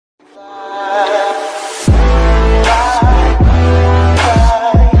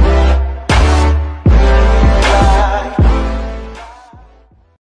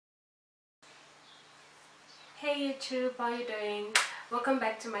welcome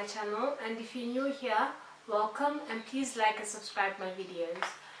back to my channel, and if you're new here, welcome, and please like and subscribe my videos.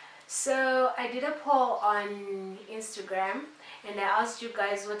 So I did a poll on Instagram and I asked you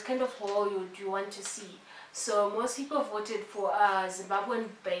guys what kind of haul do you want to see. So most people voted for a Zimbabwean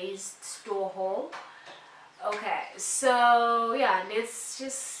based store haul. Okay, so yeah, let's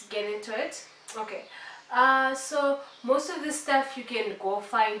just get into it. Okay, so most of the stuff you can go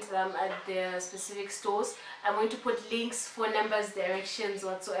find them at the specific stores. I'm going to put links, phone numbers, directions,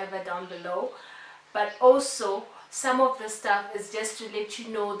 whatsoever down below. But also some of the stuff is just to let you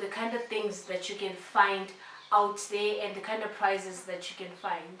know the kind of things that you can find out there and the kind of prices that you can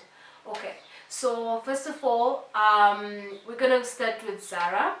find. Okay, so first of all, we're gonna start with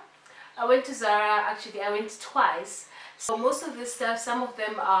Zara. I went to Zara, actually I went twice. So most of this stuff, some of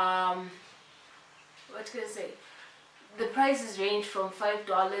them what can I say, the prices range from $5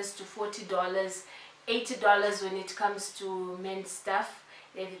 to $40, $80 when it comes to men's stuff,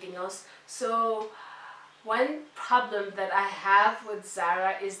 everything else. So one problem that I have with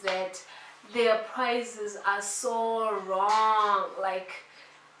Zara is that their prices are so wrong. Like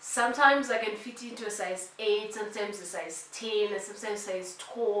sometimes I can fit into a size 8, sometimes a size 10, and sometimes size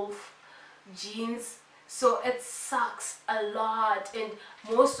 12 jeans. So it sucks a lot, and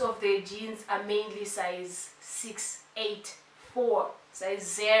most of their jeans are mainly size 6, 8, 4,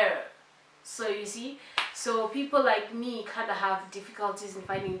 size 0. So you see, so people like me kind of have difficulties in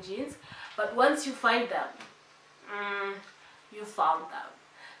finding jeans, but once you find them, you found them.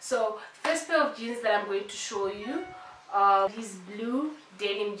 So first pair of jeans that I'm going to show you are these blue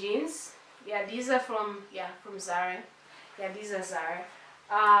denim jeans. Yeah, these are from Zara. Yeah, these are Zara.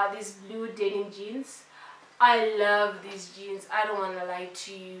 These blue denim jeans. I love these jeans. I don't want to lie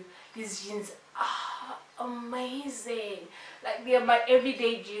to you. These jeans are amazing. Like, they're my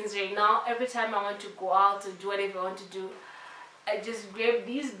everyday jeans right now. Every time I want to go out or do whatever I want to do, I just grab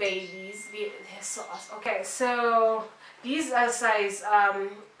these babies. They're so awesome. Okay, so these are size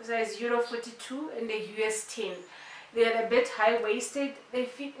Euro 42 and the US 10. They're a bit high-waisted. They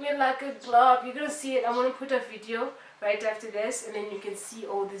fit me like a glove. You're gonna see it. I'm gonna put a video right after this, and then you can see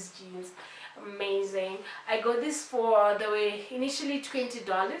all these jeans. Amazing. I got this for, they were initially $20,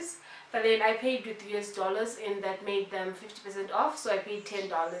 but then I paid with US dollars, and that made them 50% off, so I paid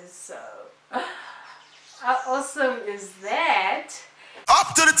 $10. So how awesome is that?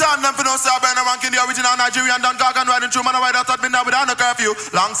 Up to the time, them for no star burner ranking the original Nigerian Don Gargan riding through man away that had been there without no curfew.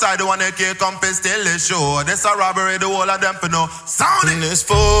 Longside the one AK compass still is sure. This a robbery, the whole of them for no sound. It's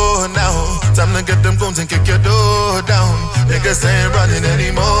 4 now. Time to get them guns and kick your door down. Niggas ain't running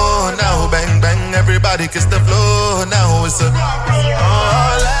anymore now. Bang bang, everybody kiss the floor now. It's a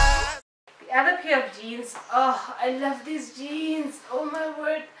all the other pair of jeans. Oh, I love these jeans. Oh my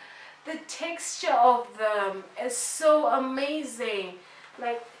word. The texture of them is so amazing.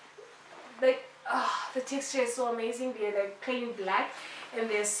 Like the texture is so amazing. They're like plain black and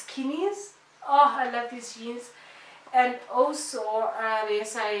they're skinnies. Oh, I love these jeans. And also they're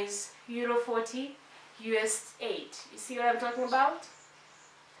size Euro 40, US 8. You see what I'm talking about?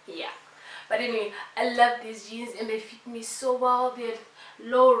 Yeah. But anyway, I love these jeans and they fit me so well. They're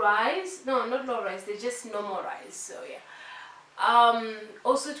low rise. No, not low rise. They're just normal rise. So yeah.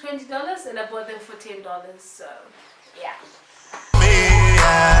 Also $20, and I bought them for $10. So yeah.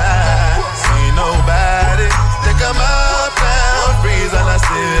 See nobody. Take 'em up now, freeze and I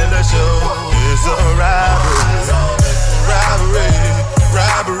steal the show. It's a robbery,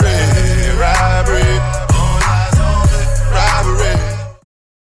 robbery.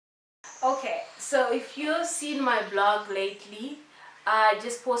 Okay, so if you've seen my blog lately, I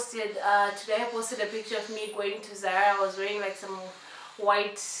just posted today. I posted a picture of me going to Zara. I was wearing like some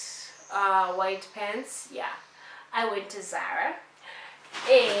white pants. Yeah, I went to Zara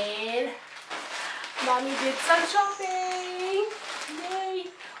and mommy did some shopping.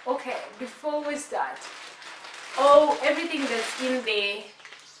 Yay! Okay, before we start, everything that's in there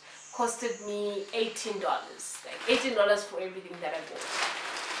costed me $18. Like $18 for everything that I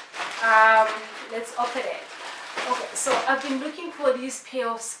bought. Let's open it. Okay, so I've been looking for these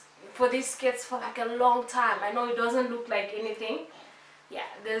skirts for like a long time. I know it doesn't look like anything. Yeah,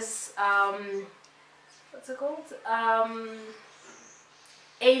 there's what's it called?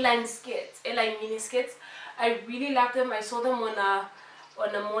 A-line skirts, A-line mini skirts. I really like them. I saw them on a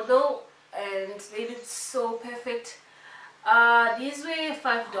model and they looked so perfect. These were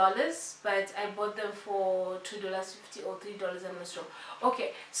 $5, but I bought them for $2.50 or $3. I'm not sure.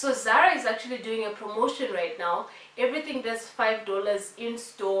 Okay, so Zara is actually doing a promotion right now. Everything that's $5 in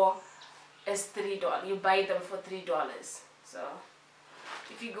store is $3. You buy them for $3. So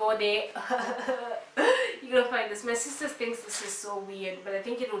if you go there, You're gonna find this. My sister thinks this is so weird, but I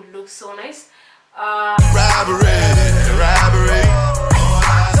think it would look so nice. Robbery, robbery,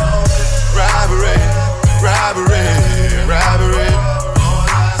 robbery, robbery, robbery,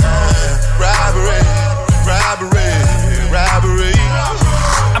 robbery, robbery, robbery.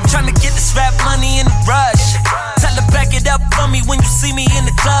 I'm trying to get this rap money in a rush. Tell her back it up for me when you see me in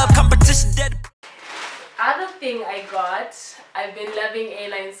the club. Competition dead. Other thing I got, I've been loving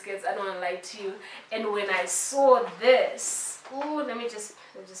airline skirts, I don't want to lie to you. And when I saw this, ooh, let me just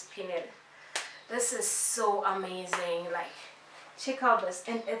pin it. This is so amazing. Like, check out this,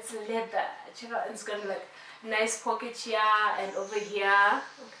 and it's leather. Check out, it's got like nice pocket here and over here.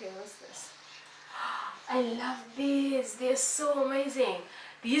 Okay, what's this? I love these. They're so amazing.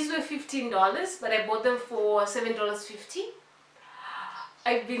 These were $15, but I bought them for $7.50.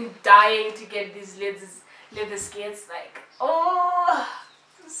 I've been dying to get these leather skates. Like, oh,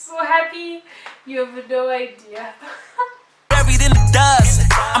 I'm so happy. You have no idea. Buried in the dust.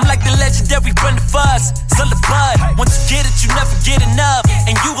 I'm like the legendary Brenda Fuss. Still the bud. Once you get it, you never get enough.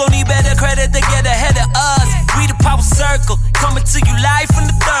 And you gon' need better credit to get ahead of us. We the power circle, coming to you live from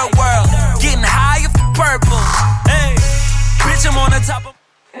the third world. Getting high off the purple. Hey, bitch, I'm on the top of.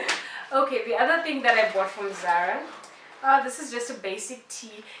 Okay, the other thing that I bought from Zara. This is just a basic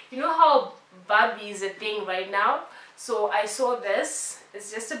tee. You know how Barbie is a thing right now? So I saw this.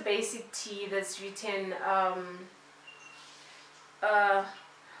 It's just a basic tee that's written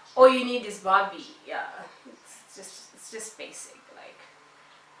all you need is Barbie. Yeah, it's just basic, like,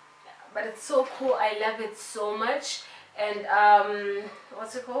 yeah, but it's so cool. I love it so much. And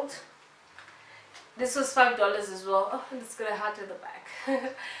what's it called? This was $5 as well. Oh, and it's gonna hurt at the back.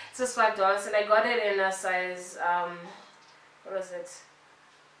 This was $5, and I got it in a size what was it?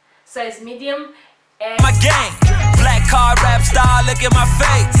 Size medium. And my gang, black car rap star, look at my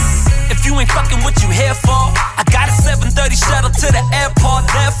face. If you ain't fucking what you here for, I got a 7:30 shuttle to the airport.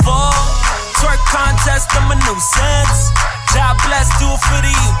 Therefore, twerk contest, I'm a nuisance. God bless, do it for the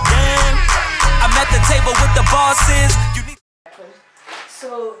youth, damn. I'm at the table with the bosses. You need.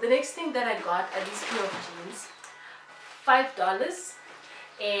 So the next thing that I got are these pair of jeans, $5,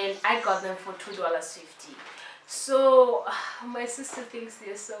 and I got them for $2.50. So my sister thinks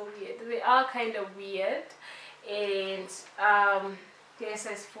they're so weird. They are kind of weird, and they're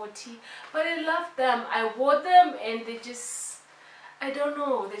size 40, but I love them. I wore them and they just, I don't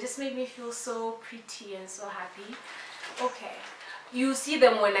know, they just make me feel so pretty and so happy. Okay, you see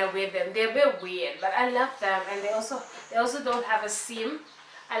them when I wear them. They're a bit weird, but I love them, and they also don't have a seam.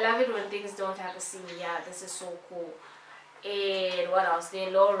 I love it when things don't have a seam. Yeah, this is so cool. And what else?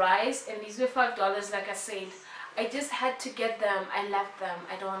 They're low rise, and these were $5, like I said. I just had to get them. I love them.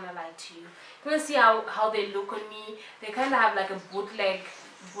 I don't want to lie to you. You want to see how they look on me? They kind of have like a bootleg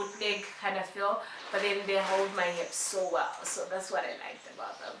kind of feel, but then they hold my hips so well. So that's what I liked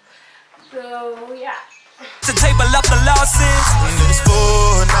about them. So yeah. To table up the losses. It's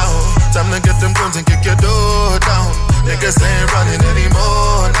full now. Time to get them guns and kick your door down. Niggas ain't running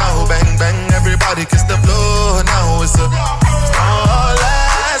anymore now. Bang bang, everybody kiss the floor now. It's all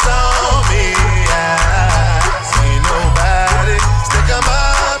eyes on me.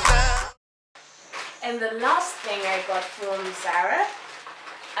 And the last thing I got from Zara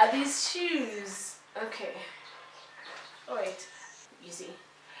are these shoes. Okay. Oh wait. You see.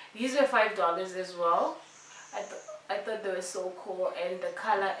 These were $5 as well. I thought they were so cool, and the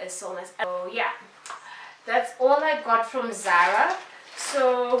color is so nice. So yeah. That's all I got from Zara.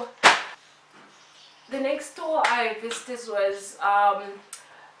 So the next store I visited was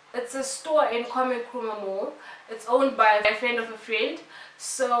it's a store in Kwame Mall. It's owned by a friend of a friend.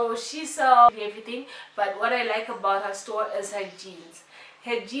 So she sells everything, but what I like about her store is her jeans.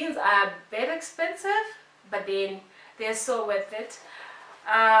 Her jeans are a bit expensive, but then they're so worth it.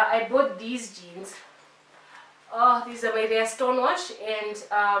 I bought these jeans. Oh, these are they're stonewash, and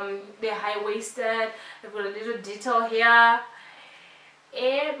they're high-waisted. They've got a little detail here.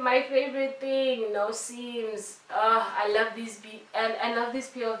 And my favorite thing, no seams. I love these I love this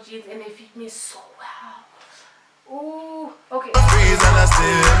pair of jeans, and they fit me so well. Ooh, okay. So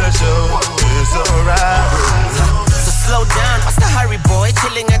slow down, what's the hurry, boy?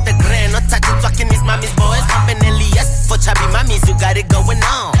 Chilling at the grand, not touching, talking his mommy's boys. Pumping Elias for chubby mummies, you got it going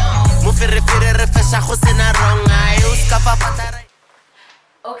on.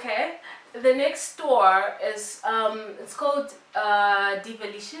 Okay, the next store is it's called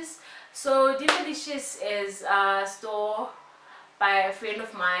Divalicious. So Divalicious is a store by a friend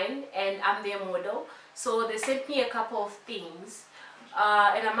of mine, and I'm their model. So they sent me a couple of things,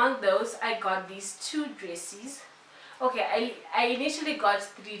 and among those I got these 2 dresses. Okay, I initially got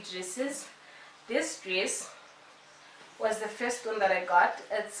 3 dresses. this dress was the first one that I got.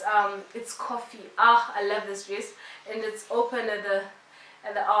 It's coffee. I love this dress, and it's open at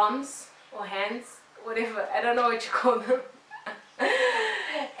the arms or hands, whatever. I don't know what you call them.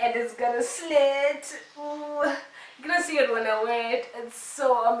 And it's got a slit. Ooh, you're gonna see it when I wear it. It's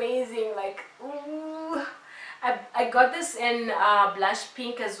so amazing. Like, ooh. I got this in blush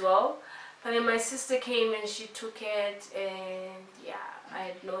pink as well, but then my sister came and she took it, and yeah, I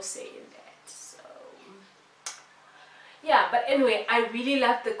had no say in that. So yeah, but anyway, I really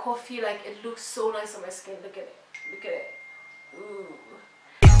love the coffee. Like, it looks so nice on my skin. Look at it. Look at it. Ooh.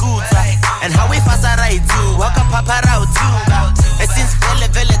 And how we pass a right to walk up papa out too. And since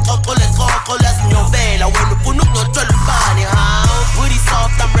vele toko las nyobela when we put no funny how booty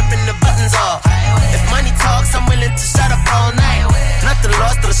soft, I'm ripping the buttons off. If money talks, I'm willing to shut up all night. Nothing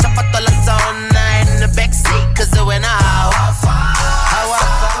lost, the shapato lights all night in the backseat, cause it went out.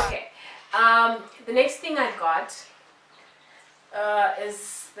 Okay, the next thing I got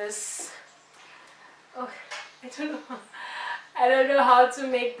is this. Oh, I don't know how to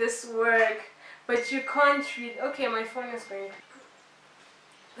make this work, but you can't read. Okay, my phone is going.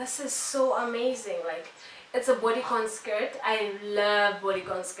 This is so amazing. Like, it's a bodycon skirt. I love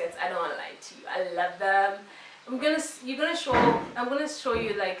bodycon skirts. I don't want to lie to you. I love them. I'm gonna show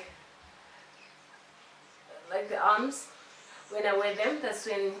you like the arms when I wear them. That's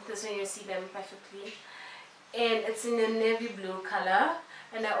when you see them perfectly. And it's in a navy blue color.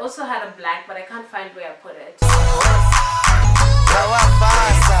 And I also had a black, but I can't find where I put it.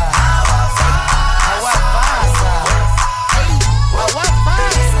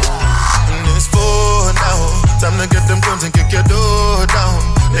 It's 4 now. Time to get them guns and kick your door down.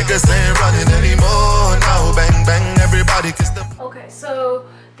 Niggas ain't running anymore now. Bang bang, everybody kiss them. Okay, so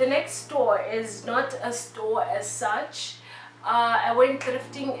the next store is not a store as such. I went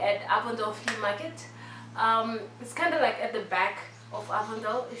thrifting at Avondale Flea Market. It's kind of like at the back of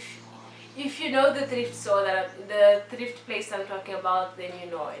Avondale. If you know the thrift store, the thrift place I'm talking about, then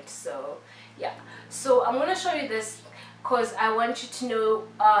you know it. So yeah, so I'm gonna show you this because I want you to know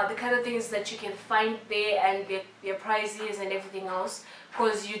the kind of things that you can find there and their prices and everything else,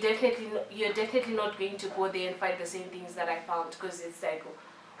 because you're definitely not going to go there and find the same things that I found, because it's like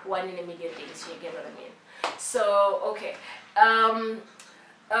 1 in a million things. You get what I mean? So okay,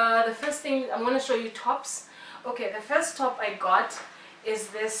 the first thing I'm gonna show you tops. Okay, the first top I got is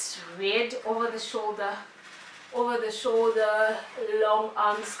this red over the shoulder long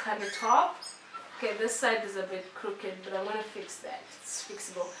arms kind of top. Okay, this side is a bit crooked, but I'm gonna fix that. It's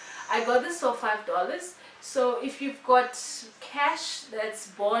fixable. I got this for $5. So if you've got cash that's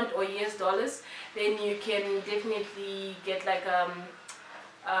bond or US dollars, then you can definitely get like a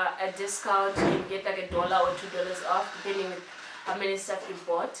discount. You can get like $1 or $2 off depending on how many stuff you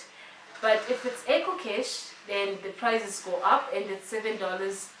bought. But if it's Eco Cash, then the prices go up, and it's $7,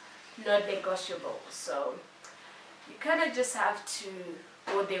 not negotiable. So you kind of just have to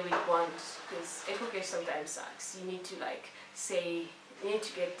go there with bond, because Eco Cash sometimes sucks. You need to you need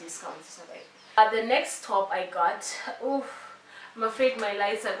to get discounts or something. The next top I got, oof, I'm afraid my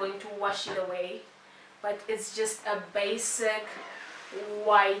lights are going to wash it away, but it's just a basic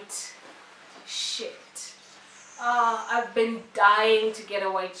white shit. I've been dying to get a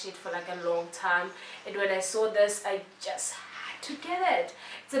white sheet for like a long time, and when I saw this, I just had to get it.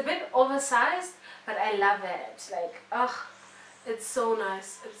 It's a bit oversized, but I love it. Like, it's so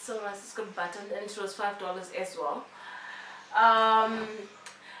nice. It's so nice. It's got buttons, and it was $5 as well.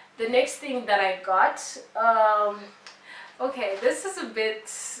 The next thing that I got, okay, this is a bit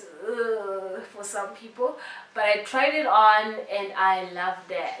for some people, but I tried it on and I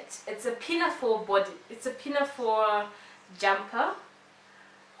loved it. It's a pinafore body. It's a pinafore jumper.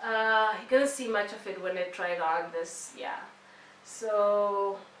 You're gonna see much of it when I try it on. This, yeah.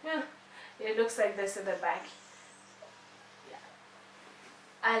 So yeah, it looks like this in the back. Yeah,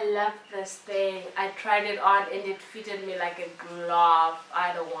 I love this thing. I tried it on and it fitted me like a glove.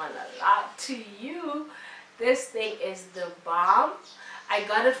 I don't want to lie to you. This thing is the bomb. I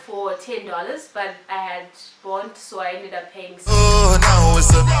got it for $10, but I had bond, so I ended up paying. Oh, now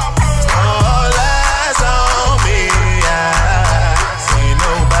it's all eyes on me. I see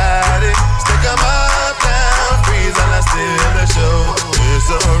nobody. Stick 'em up, down, freeze, and I steal the show.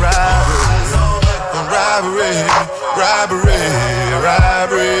 It's a robbery, robbery, robbery,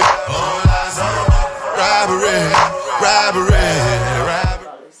 robbery, robbery, robbery.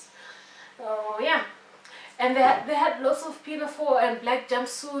 Oh yeah. And they had lots of pinafore and black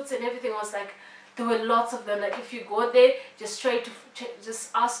jumpsuits and everything. Was like, there were lots of them. Like, if you go there, just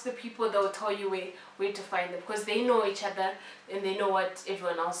just ask the people. They'll tell you where to find them, because they know each other and they know what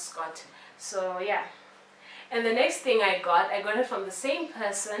everyone else got. So yeah. And the next thing I got it from the same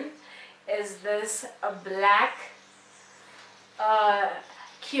person, is this a black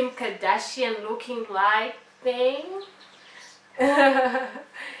Kim Kardashian looking like thing.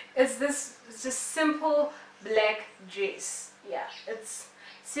 It's just simple black dress. Yeah, it's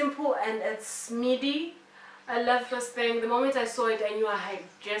simple and it's midi. I love this thing. The moment I saw it, I knew I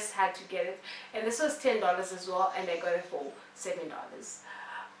just had to get it. And this was $10 as well, and I got it for $7.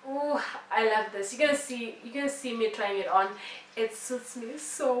 Ooh, I love this. You're gonna see me trying it on. It suits me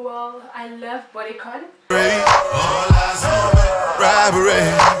so well. I love bodycon. Robbery.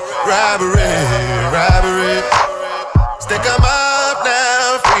 Stick 'em up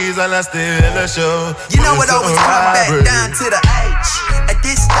now, freeze while I still a show. You know it always come back down to the age. At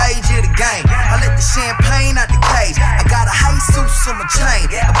this stage of the game, I let the champagne out the cage. I got a Jesus on my chain,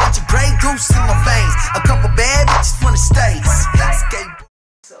 a bunch of Grey Goose in my veins, a couple bad bitches from the States.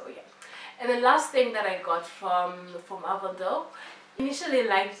 So yeah, and the last thing that I got from Avondale, initially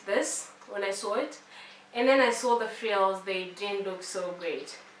liked this when I saw it, and then I saw the frills. They didn't look so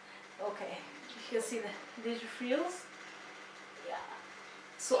great. Okay, you can see these frills. Yeah,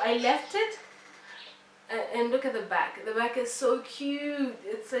 so I left it, and look at the back. The back is so cute.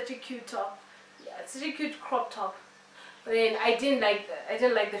 It's such a cute top. Yeah, it's such a cute crop top. But then I didn't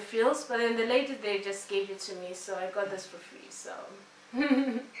like the frills. But then the lady, they just gave it to me, so I got this for free. So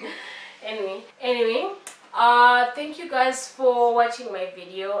anyway, thank you guys for watching my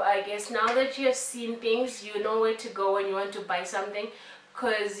video. I guess now that you have seen things, you know where to go when you want to buy something,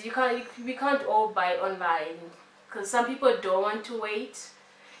 because we can't all buy online, because some people don't want to wait.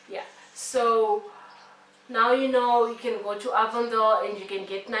 Yeah, so now you know you can go to Avondale and you can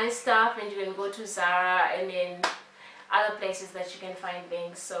get nice stuff, and you can go to Zara and then other places that you can find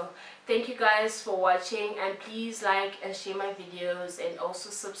things. So thank you guys for watching, and please like and share my videos, and also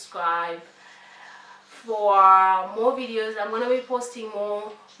subscribe for more videos. I'm gonna be posting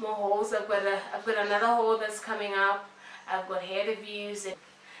more hauls. I've got another haul that's coming up. I've got hair reviews,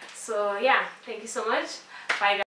 so yeah, thank you so much. Bye guys.